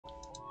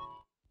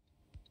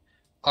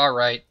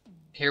Alright,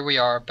 here we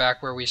are,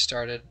 back where we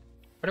started.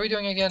 What are we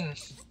doing again?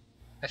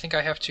 I think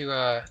I have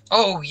to,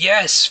 Oh,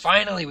 yes!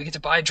 Finally, we get to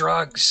buy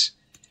drugs!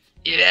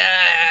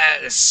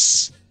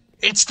 Yes!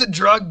 It's the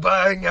drug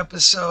buying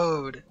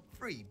episode!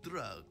 Free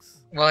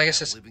drugs. Well, I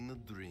guess it's... Living the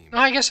dream. No,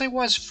 I guess I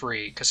was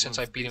free, because since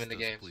I One beat him in the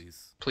piece, game.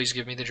 please. Please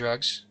give me the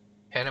drugs.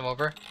 Hand him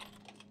over.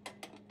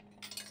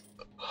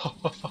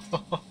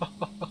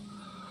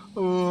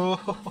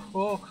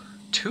 Oh,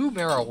 2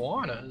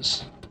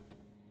 marijuanas.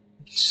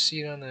 You can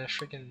see it on the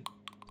freaking...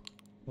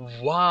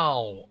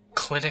 Wow!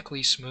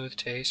 Clinically smooth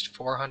taste,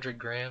 400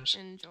 grams.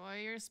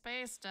 Enjoy your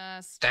space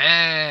dust.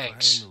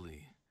 Thanks!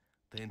 Finally.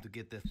 Time to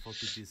get that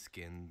floppy disk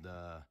and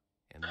Huh?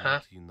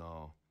 not, you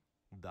know,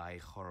 die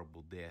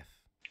horrible death.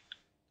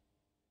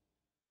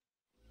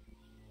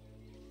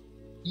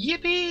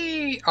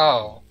 Yippee!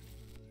 Oh,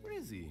 Where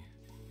is he?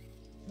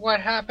 what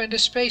happened to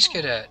Space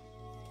Cadet?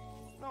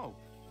 No.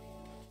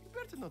 You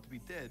better not be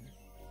dead.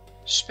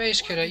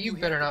 Space Cadet, you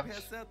better not...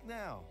 Pass out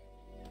now.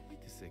 Wait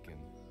a second.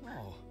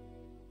 No.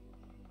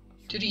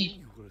 Did You he... mean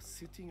you were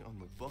sitting on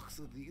the box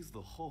of these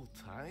the whole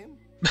time?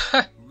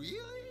 Really?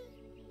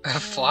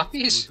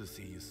 Floppies? Good to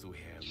see you still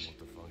have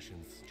motor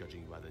functions,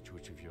 judging by the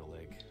twitch of your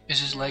leg.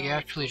 Is his leg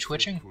actually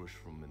twitching? Push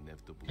from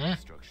inevitable Huh?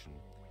 destruction.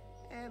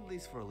 At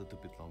least for a little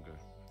bit longer,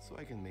 so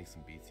I can make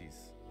some beatsies.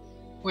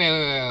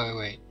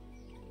 Wait.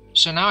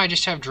 So now I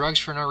just have drugs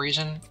for no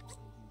reason?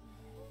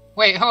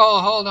 Wait,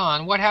 hold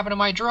on. What happened to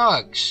my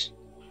drugs?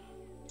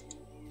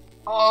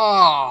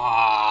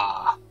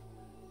 Oh!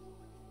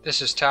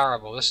 This is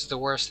terrible. This is the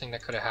worst thing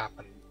that could have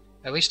happened.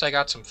 At least I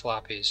got some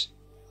floppies.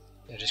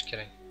 Yeah, just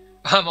kidding.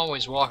 I'm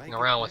always walking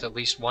around with at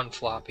least one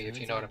floppy, if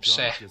you know what I'm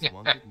saying.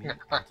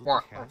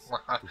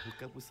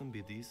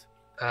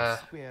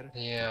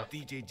 Yeah.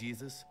 DJ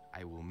Jesus,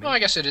 I will make No, I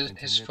guess it is.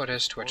 Internet His foot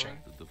is Explorer twitching.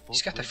 the default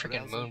He's got the web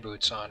freaking browser moon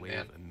boots on, wave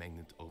man. a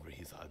magnet over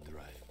his hard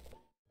drive.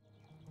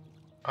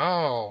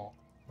 Oh,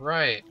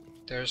 right.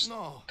 There's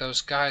No,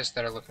 those guys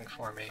that are looking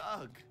for me.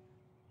 Doug.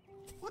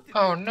 What did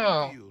Oh I do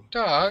no, to you?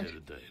 Doug.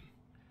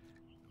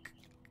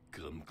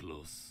 Come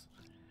close.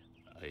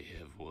 I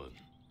have one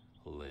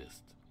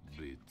last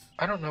bit.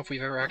 I don't know if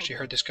we've ever actually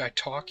heard this guy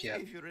talk yet,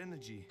 Save your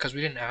energy. because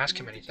we didn't ask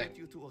him I need to anything.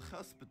 get you to a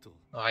hospital.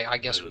 Oh, I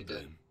guess we did.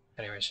 Paradigm.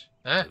 Anyways.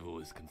 Huh? I've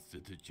always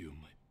considered you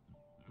my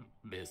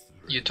best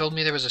friend. You told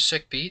me there was a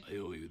sick beat? I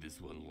owe you this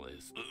one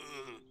last.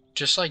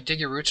 Just like dig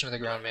your roots into the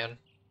ground, man.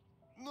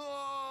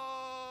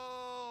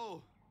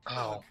 No!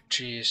 Oh,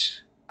 jeez.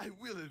 I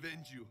will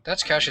avenge you.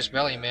 That's Cassius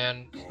Belly,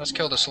 man. Let's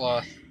kill the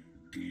sloth.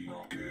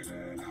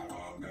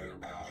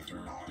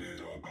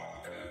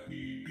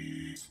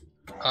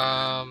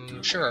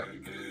 Sure.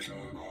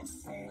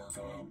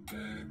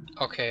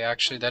 Okay,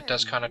 actually, that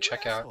does kind of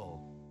check out.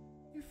 Asshole.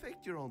 You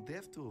faked your own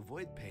death to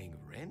avoid paying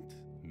rent?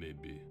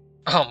 Maybe.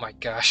 Oh my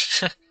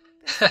gosh. That's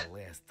the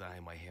last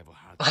time I have a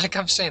heart. Like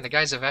I'm saying, the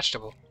guy's a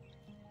vegetable.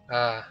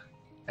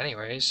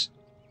 Anyways.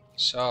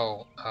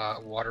 So,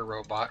 water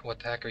robot, what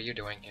the heck are you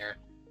doing here?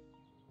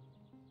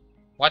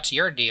 What's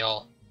your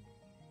deal?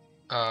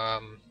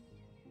 How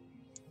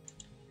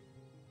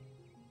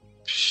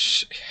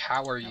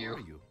are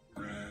you?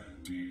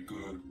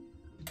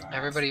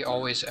 Everybody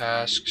always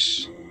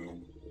asks,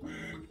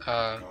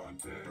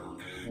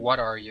 what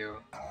are you?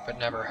 But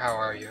never, how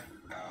are you?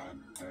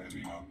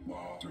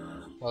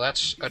 Well,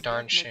 that's a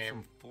darn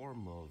shame.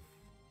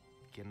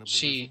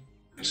 See,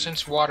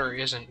 since water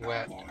isn't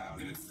wet,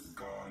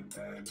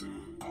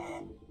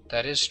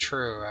 that is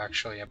true,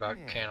 actually, about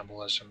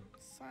cannibalism.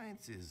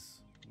 Science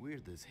is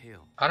weird as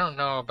hell. I don't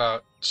know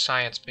about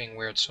science being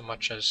weird so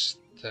much as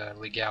the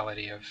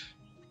legality of,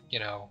 you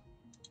know,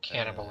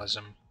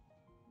 cannibalism.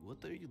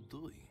 What are you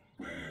doing?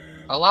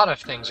 A lot of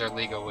things are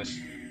legal with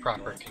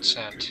proper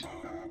consent.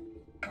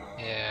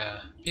 Yeah,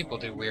 people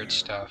do weird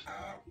stuff,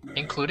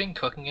 including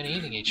cooking and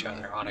eating each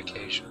other on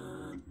occasion.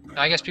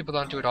 Now, I guess people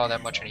don't do it all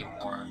that much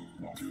anymore,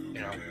 you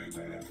know,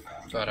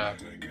 but,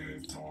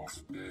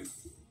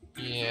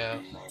 yeah.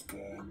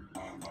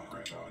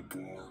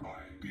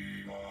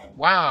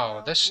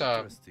 Wow, this,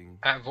 Interesting.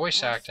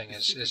 voice acting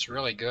is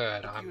really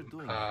good.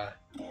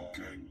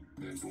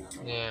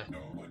 Yeah.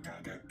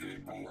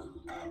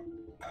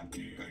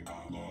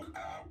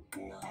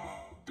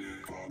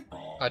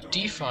 A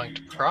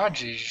defunct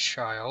prodigy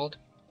child?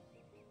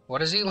 What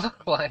does he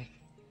look like?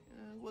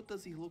 What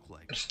does he look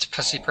like?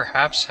 Does he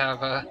perhaps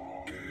have,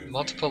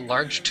 multiple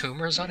large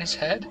tumors on his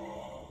head?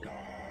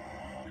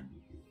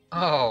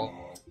 Oh.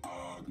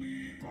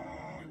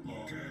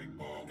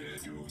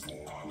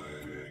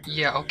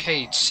 Yeah,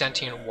 okay,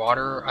 sentient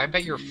water. I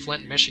bet you're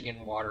Flint,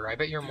 Michigan water. I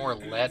bet you're more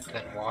lead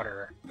than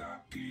water.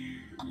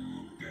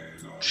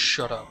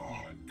 Shut up,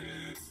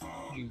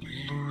 you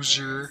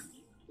loser.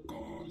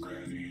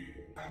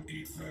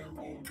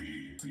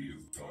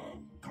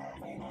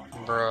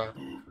 Bruh.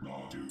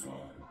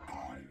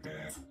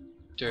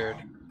 Dude.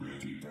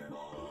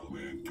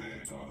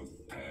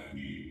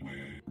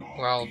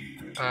 Well,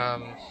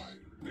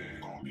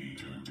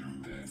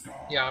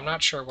 yeah, I'm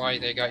not sure why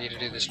they got you to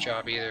do this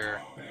job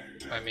either.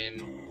 I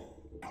mean...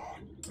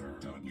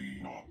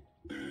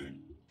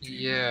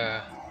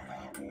 Yeah.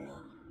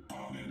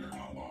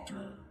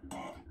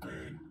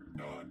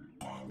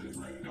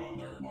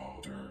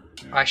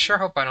 I sure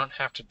hope I don't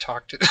have to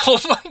talk to. Oh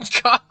my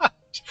god!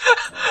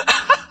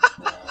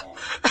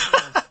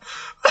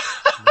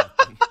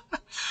 Nothing.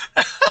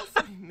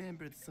 Just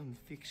remembered some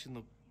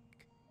fictional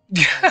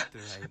character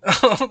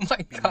Oh my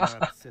I've been more god!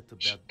 upset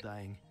about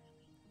dying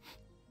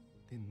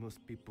than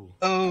most people.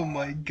 Oh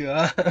my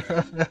god!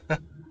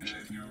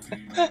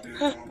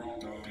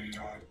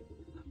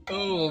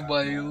 Oh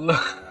my lord!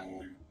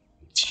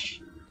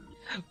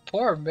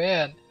 Poor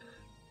man.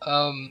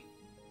 Um.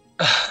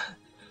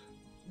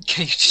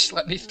 Can you just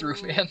let me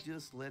through, man?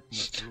 Just let me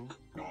through.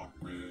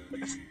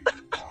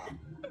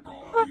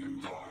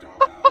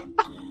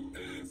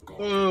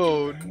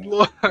 Oh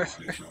lord.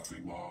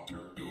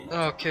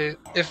 Okay,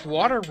 if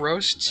water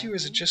roasts you,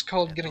 is it just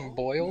called getting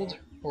boiled?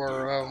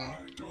 Or,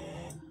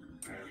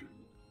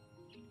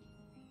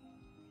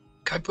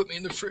 guy put me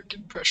in the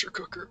frickin' pressure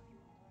cooker.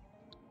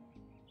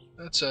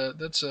 That's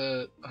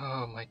a,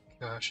 oh my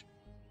gosh.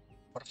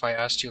 What if I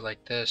asked you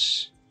like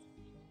this?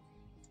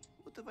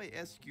 What if I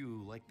ask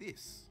you like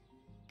this?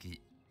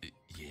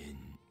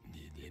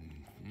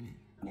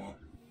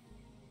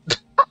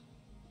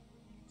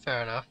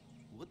 Fair enough.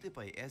 What if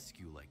I ask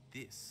you like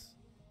this?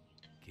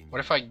 What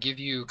if I give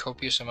you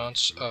copious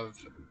amounts of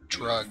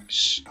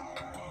drugs?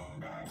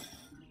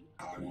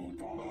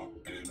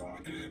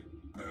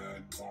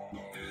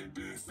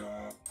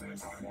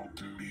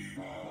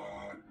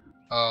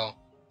 Oh.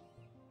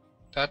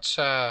 That's,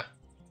 how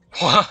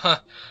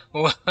did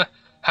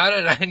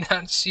I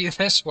not see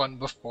this one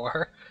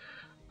before?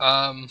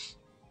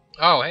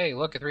 Oh, hey,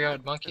 look, a three-eyed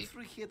A monkey.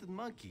 three-headed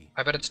monkey.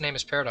 I bet its name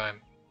is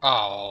Paradigm.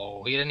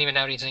 Oh, he didn't even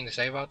have anything to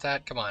say about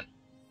that? Come on.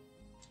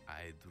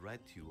 I'd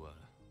write you a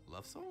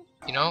love song?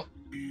 You know,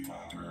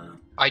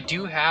 I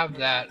do have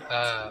that,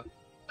 What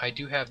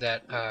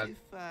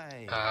if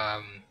I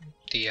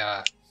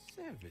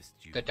serviced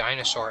you? the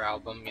dinosaur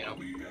album, you know.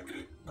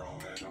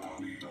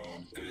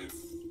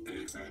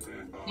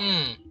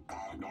 Hmm.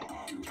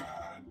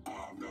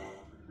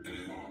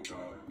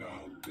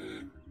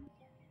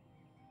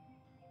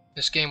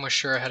 This game was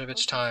sure ahead of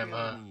its time,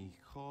 huh? Any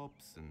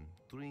hopes and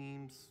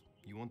dreams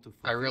you want to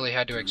I really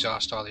had to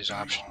exhaust all these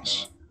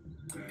options.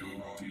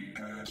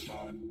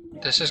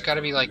 This has got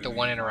to be like the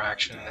one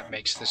interaction that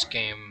makes this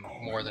game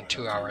more than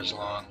 2 hours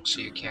long,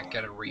 so you can't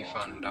get a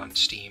refund on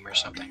Steam or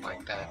something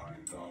like that.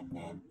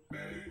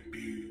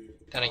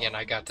 Then again,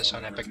 I got this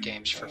on Epic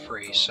Games for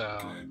free, so...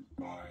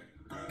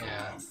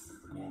 yeah.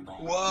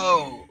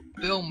 Whoa!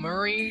 Bill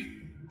Murray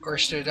or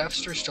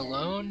Sylvester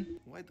Stallone?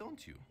 Why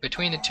don't you?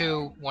 Between the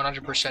two,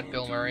 100%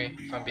 Bill Murray,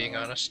 if I'm being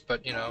honest.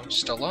 But, you know,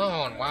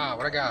 Stallone, wow,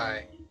 what a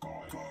guy.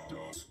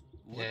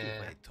 What Yeah.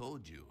 if I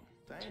told you?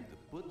 Time to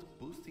put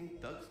boosting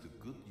thugs to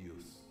good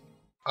use.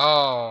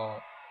 Oh,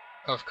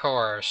 of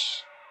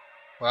course.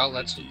 Well,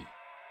 Ready.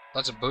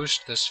 let's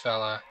boost this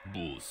fella.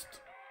 Boost.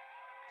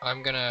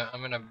 I'm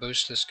gonna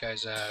boost this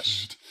guy's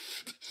ass.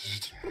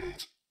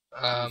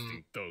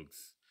 Boosting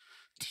thugs.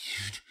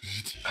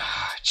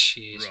 Ah,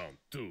 jeez. Round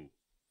 2.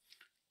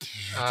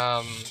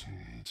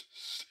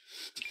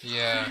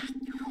 Yeah.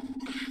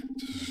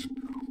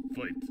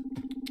 Fight.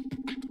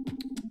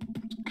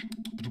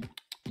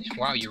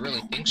 Wow, you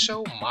really think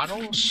so?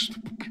 Models?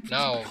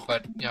 No,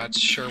 but, you know, it's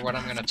sure what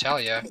I'm gonna tell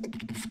you.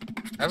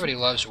 Everybody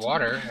loves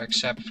water,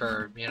 except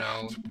for, you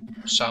know,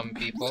 some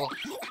people.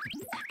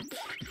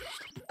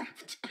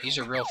 He's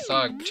a real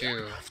thug,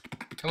 too.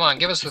 Come on,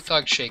 give us the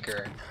thug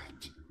shaker.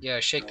 Yeah,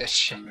 shake that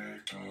shit.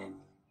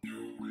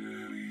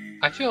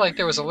 I feel like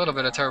there was a little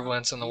bit of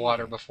turbulence in the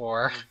water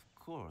before.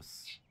 Of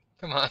course.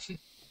 Come on.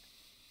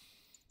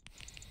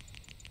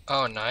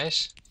 Oh,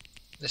 nice.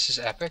 This is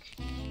epic.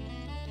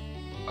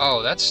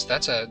 Oh, that's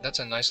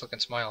a nice looking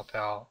smile,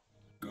 pal.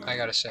 I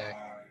gotta say.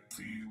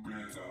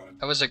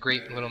 That was a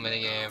great little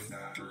minigame.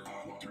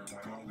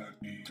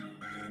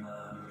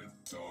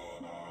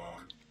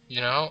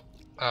 You know?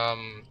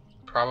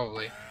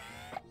 Probably.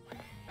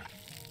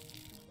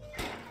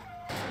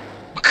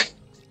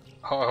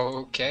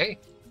 Okay.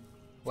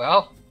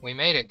 Well, we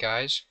made it,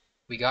 guys.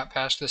 We got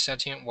past the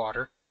sentient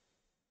water.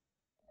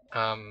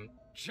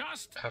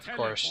 Just Of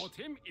course. teleport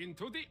him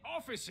into the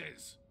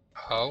offices.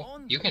 Oh,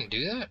 you can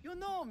do that? You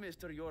know,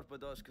 Mr.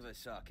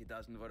 Yorpodoskvasaki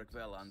doesn't work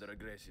well under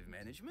aggressive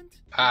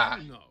management. Ah,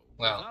 No,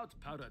 well. without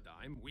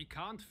Paradigm, we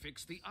can't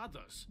fix the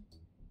others.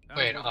 And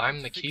Wait, without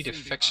I'm the key to the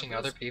fixing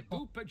other others,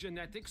 people? Bupa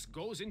genetics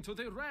goes into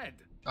the red.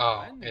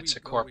 Oh, When it's we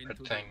a go corporate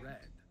into the thing.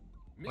 red,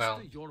 Well,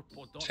 Mr.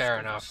 Yorpodoskvasaki fair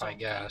enough, I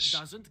guess.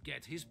 Doesn't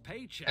get his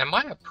paycheck. Am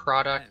I a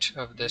product And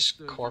of this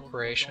Mr.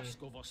 corporation?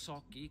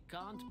 Yorpodoskvasaki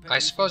can't pay I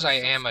suppose for I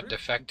his am a subscription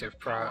defective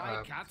to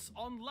Kawaii Cats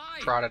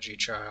Online. prodigy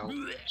child,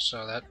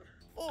 so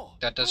Oh,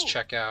 that does oh,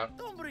 check out.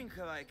 Don't bring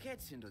Kawaii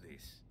Cats into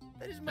this.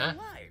 That is my Huh?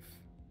 life.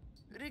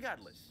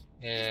 Regardless.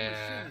 this Yeah,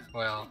 machine is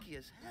well. tricky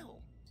as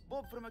hell.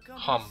 Bob from a company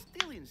Hum. is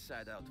still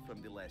inside out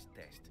from the last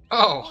test.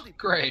 Oh, Body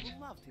people great.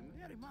 loved him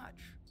very much.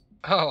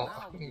 Oh,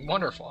 Now,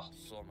 wonderful. not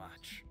so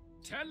much.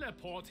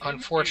 Teleport him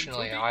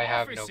Unfortunately, into the I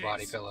have no offices.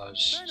 body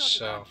pillows, Try not to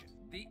so... touch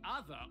it. The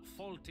other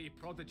faulty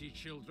prodigy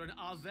children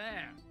are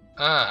there.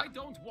 Ah, I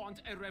don't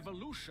want a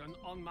revolution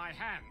on my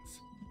hands.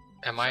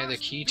 Am I the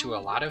key to a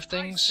lot of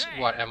things?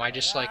 What, am I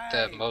just like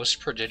the most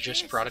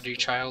prodigious prodigy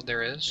child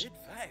there is?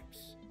 Great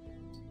vibes.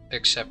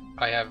 Except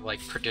I have like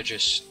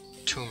prodigious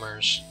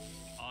tumors.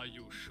 Are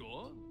you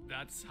sure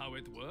that's how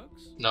it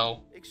works?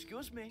 No.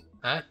 Excuse me.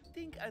 Huh? I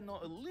think I know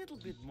a little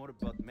bit more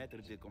about matter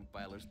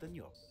decompilers than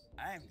you.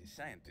 I'm the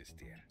scientist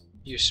here.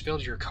 You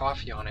spilled your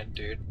coffee on it,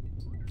 dude.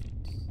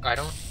 I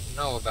don't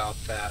know about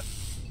that.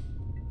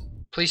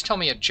 Please tell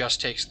me it just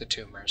takes the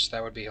tumors.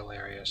 That would be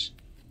hilarious.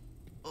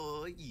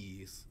 Oh,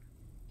 yes.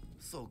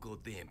 So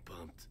goddamn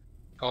pumped.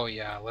 Oh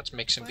yeah, let's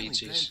make some Finally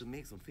time beatsies. to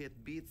make some fat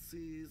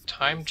beatsies,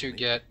 Time play to some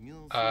get, epic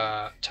music.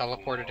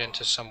 teleported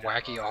into some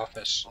wacky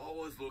office. I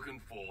was looking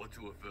forward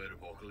to a third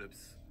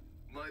apocalypse.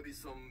 Maybe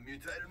some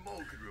mutated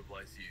mole could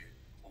replace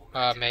you.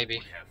 Or Maybe.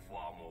 would have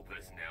far more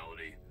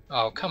personality.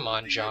 Oh, come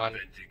on, The John.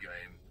 adventure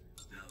game.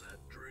 Now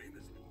that dream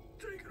is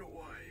taken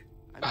away.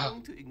 I'm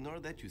going to ignore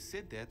that you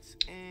said that,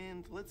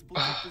 and let's boot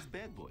up this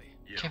bad boy.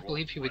 Yeah, Can't right,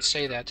 believe he would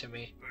say that to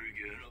me. We're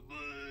gonna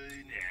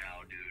play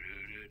now.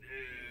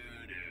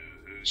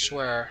 Do-do-do-do-do-do.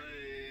 Swear,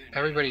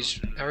 everybody's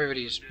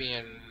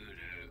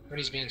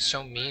being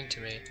so mean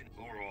to me.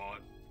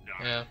 Alright,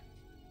 done. Yeah.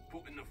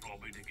 Put in the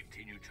floppy to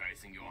continue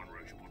chasing your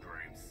unreachable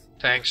dreams.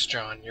 Thanks,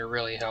 John. You're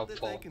really That I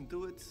helpful. can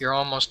do it. You're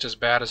almost as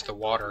bad as the I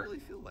water. really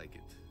feel like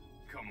it.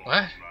 Come on,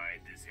 What?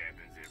 mate. This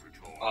happens every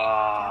time.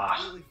 Ah.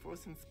 Can't really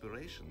force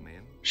inspiration,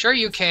 man. Sure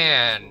you Just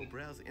can.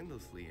 browse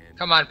endlessly and-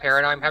 Come on,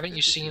 Paradigm. Haven't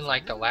you seen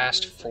like the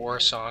last 4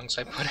 songs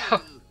I put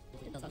out?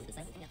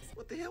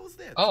 What the hell was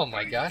that? Oh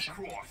my gosh.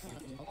 Christ,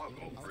 I've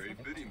got 3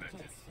 bidding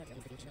matches.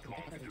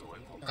 Time to do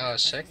it. Oh,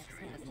 sick.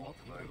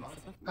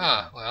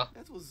 Ah, well.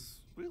 That was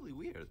really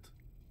weird.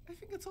 I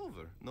think it's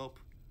over. Nope.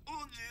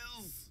 Oh,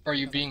 jeez. Are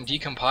you being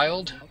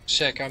decompiled?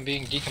 Sick, I'm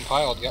being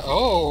decompiled.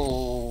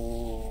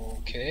 Oh,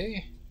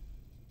 okay.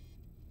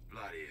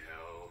 Bloody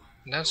hell.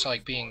 That's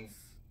like being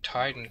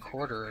tied and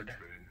quartered.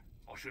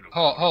 I should've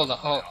Hold on,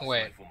 gone oh,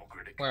 wait. for my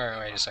critic.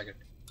 Wait a second.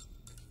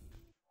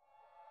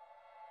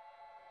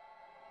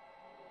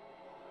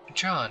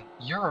 John,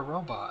 you're a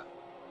robot.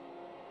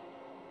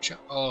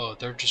 Oh,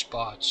 they're just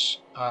bots.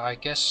 I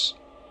guess...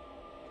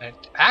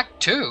 Act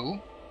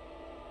 2?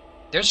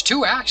 There's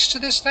 2 acts to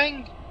this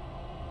thing?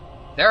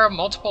 There are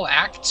multiple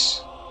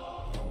acts?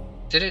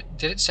 Did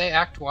it say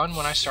Act 1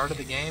 when I started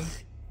the game?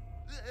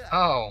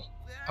 Oh.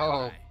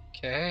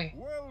 Okay.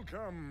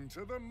 Welcome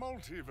to the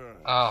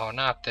multiverse. Oh,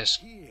 not this.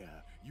 Here,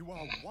 you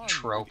are one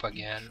Trope with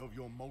again. each of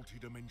your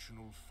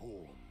multidimensional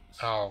forms.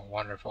 Oh,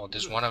 wonderful.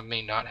 Does one of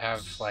me not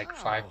have, like,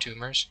 5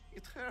 tumors?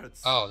 It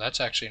hurts. Oh, that's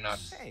actually not...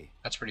 Hey,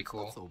 That's pretty it's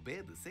cool. not so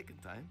bad the second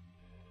time.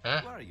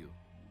 Huh? Who are you?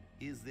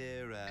 Is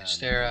there a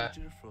How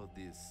for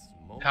this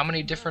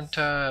many different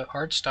multiverse?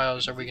 art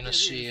styles are we gonna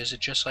see? Is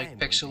it just like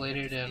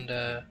pixelated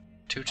and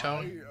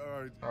two-tone?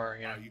 Or,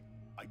 you know...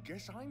 I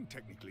guess I'm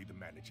technically the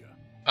manager.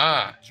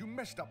 Ah! But you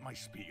messed up my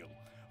spiel.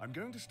 I'm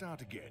going to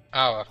start again.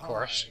 Oh, of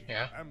course,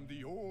 yeah. I am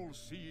the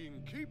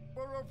all-seeing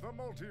keeper of the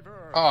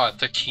multiverse. Oh,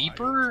 the My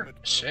keeper? ultimate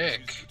purpose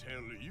Sick. is to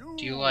tell you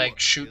Do you, like,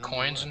 shoot It'll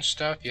coins work. and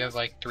stuff? You have,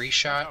 like, 3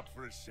 Shut shot? up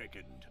for a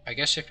second. I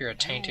guess if you're a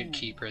tainted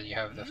keeper, you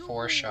have the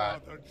 4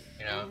 shot, are the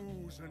you know.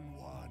 chosen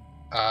one.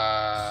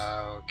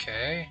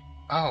 Okay.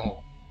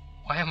 Oh,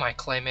 why am I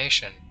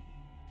claymation?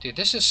 Dude,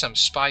 this is some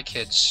Spy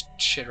Kids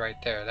shit right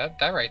there.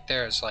 That right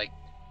there is like...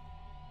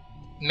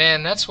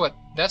 Man, that's what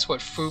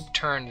Foop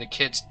turned the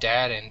kid's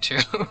dad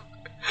into.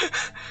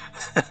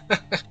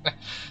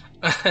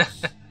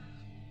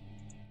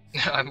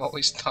 I've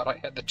always thought I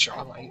had the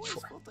jawline always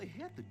for it. thought I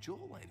had the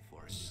jawline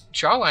for it.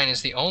 Jawline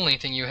is the only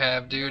thing you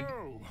have, dude.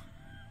 No.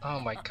 Oh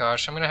my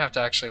gosh, I'm gonna have to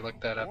actually look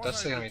that up. What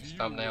That's I gonna be did the to you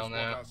thumbnail is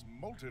now. What us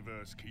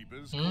multiverse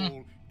keepers Hmm?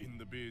 call in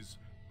the biz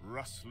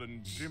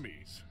rustlin'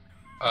 jimmies.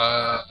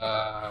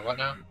 What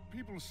now?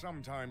 People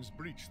sometimes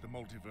breach the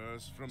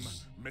multiverse from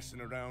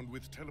messing around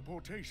with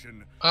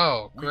teleportation.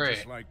 Oh, We great.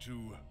 just like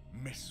to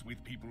mess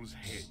with people's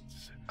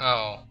heads.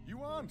 Oh,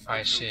 You aren't the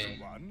I chosen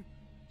see. one.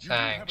 You do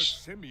have a Thanks.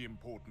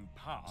 semi-important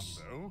part,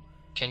 though.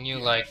 can you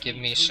The like actual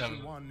give me chosen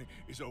some... one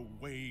is a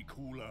way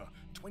cooler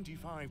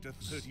 25 to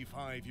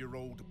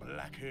 35-year-old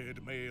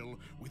black-haired male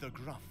with a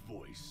gruff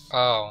voice.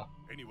 Oh,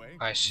 Anyway,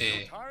 I see.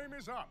 your time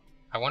is up.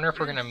 I wonder if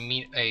we're gonna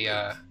meet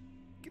a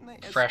Can I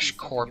ask fresh you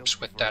something corpse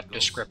else with before I that go?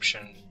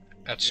 description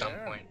at some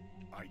Yeah. point.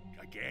 I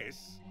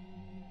guess.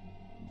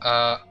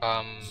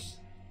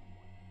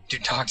 Do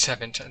dogs have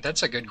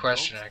that's a good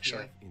question, Dogs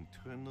actually. have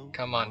internal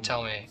Come on,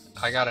 tell me. monologues.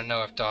 I gotta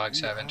know if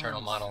dogs The have internal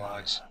answer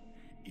monologues.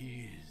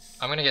 Is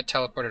I'm gonna get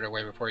teleported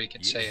away before you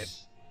can say it.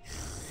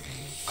 Yes.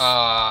 Man,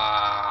 Ah.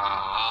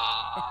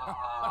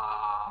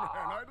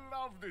 I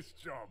love this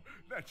job.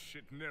 That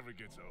shit never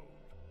gets old.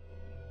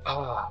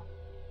 Oh.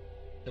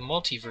 The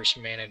multiverse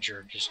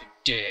manager is a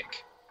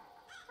dick.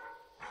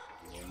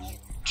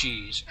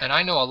 Jeez, and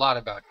I know a lot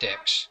about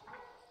dicks.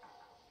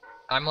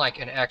 I'm like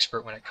an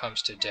expert when it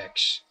comes to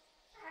dicks.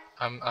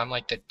 I'm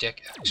like the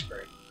dick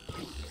expert.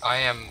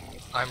 I'm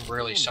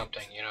really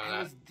something, you know I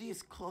that. was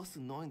this close to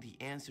knowing the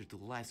answer to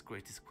life's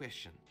greatest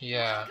question.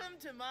 Yeah. Welcome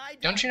to my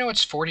Don't you know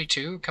it's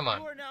 42? Come You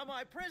on. are now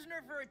my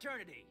prisoner for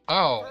eternity.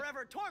 Oh.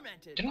 Forever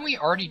tormented Didn't by we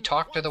the already pain of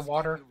talk to the once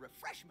water? given you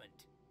refreshment.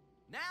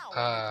 Now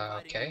I'm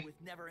providing Okay. you with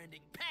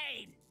never-ending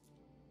pain.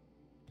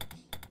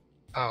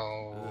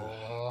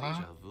 Oh.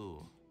 Deja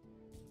vu.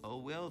 Oh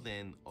well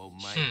then,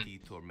 almighty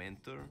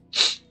tormentor.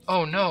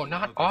 Oh no, Speaking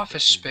not of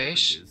Office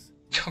refreshing Space.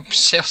 beverages,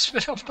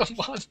 Salesman of the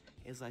month.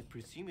 as I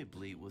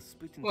presumably was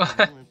split into What?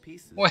 a million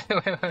pieces Wait.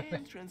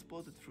 and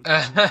transported through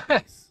time and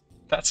space.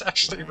 That's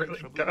actually Am I in really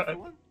trouble, good.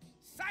 everyone?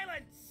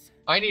 Silence!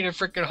 I need a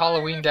freaking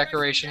Halloween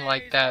decoration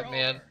like that,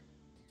 man.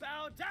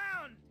 Bow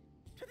down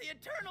to the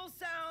eternal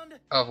sound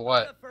Of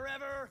what? the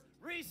forever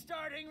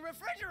restarting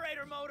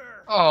refrigerator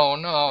motor. Oh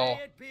no.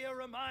 May it be a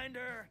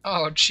reminder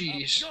Oh of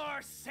jeez.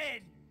 your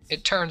sins.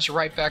 It turns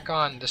right back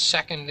on the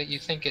second that you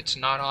think it's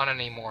not on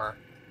anymore.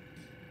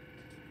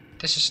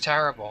 This is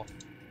terrible.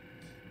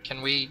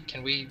 Can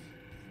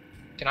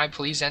I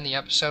please end the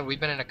episode? We've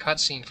been in a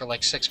cutscene for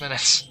like 6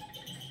 minutes.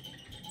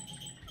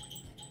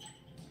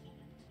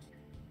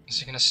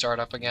 Is it gonna start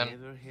up again?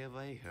 Never have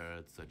I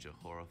heard such a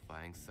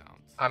horrifying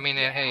sound. I mean,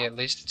 hey, at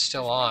least it's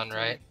still on,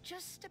 right?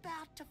 Just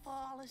about to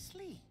fall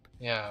asleep.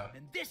 Yeah.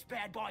 And this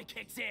bad boy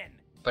kicks in.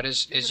 But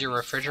is You're your gonna be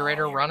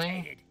refrigerator so running?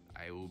 irritated.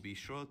 I will be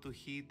sure to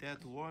heed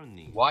that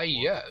warning. Why, Water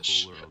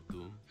yes. cooler of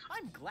doom.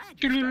 I'm glad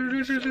you're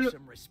starting to show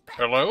some respect.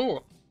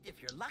 Hello? If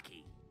you're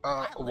lucky.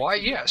 I'll let Why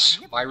you get yes,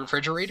 nipple my on.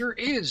 refrigerator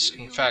is, Do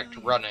in you fact, really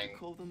have to running.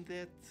 call them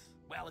that?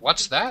 Well, if you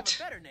What's can think of that?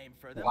 a better name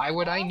for them, Why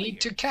would I all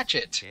need to ears. catch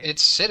it?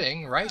 It's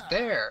sitting right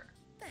there.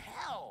 The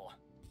hell?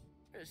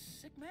 You're a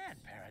sick man,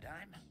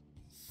 Paradigm.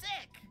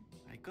 Sick.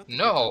 I got to get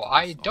No, out of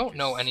I this don't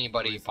know office.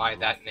 anybody Noise by on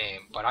the that roof.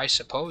 name, but I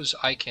suppose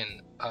I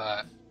can,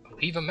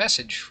 leave a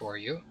message for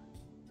you.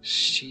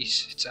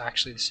 Jeez, it's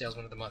actually the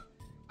salesman of the month.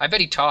 I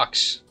bet he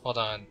talks. Hold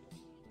on.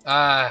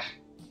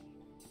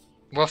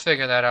 We'll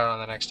figure that out on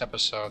the next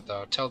episode,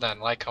 though. Till then,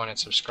 like, comment, and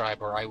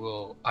subscribe, or I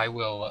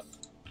will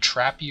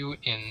trap you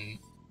in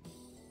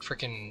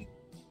freaking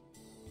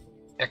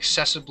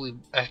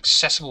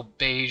accessible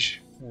beige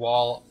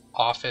wall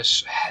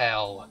office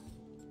hell.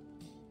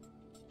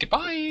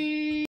 Goodbye!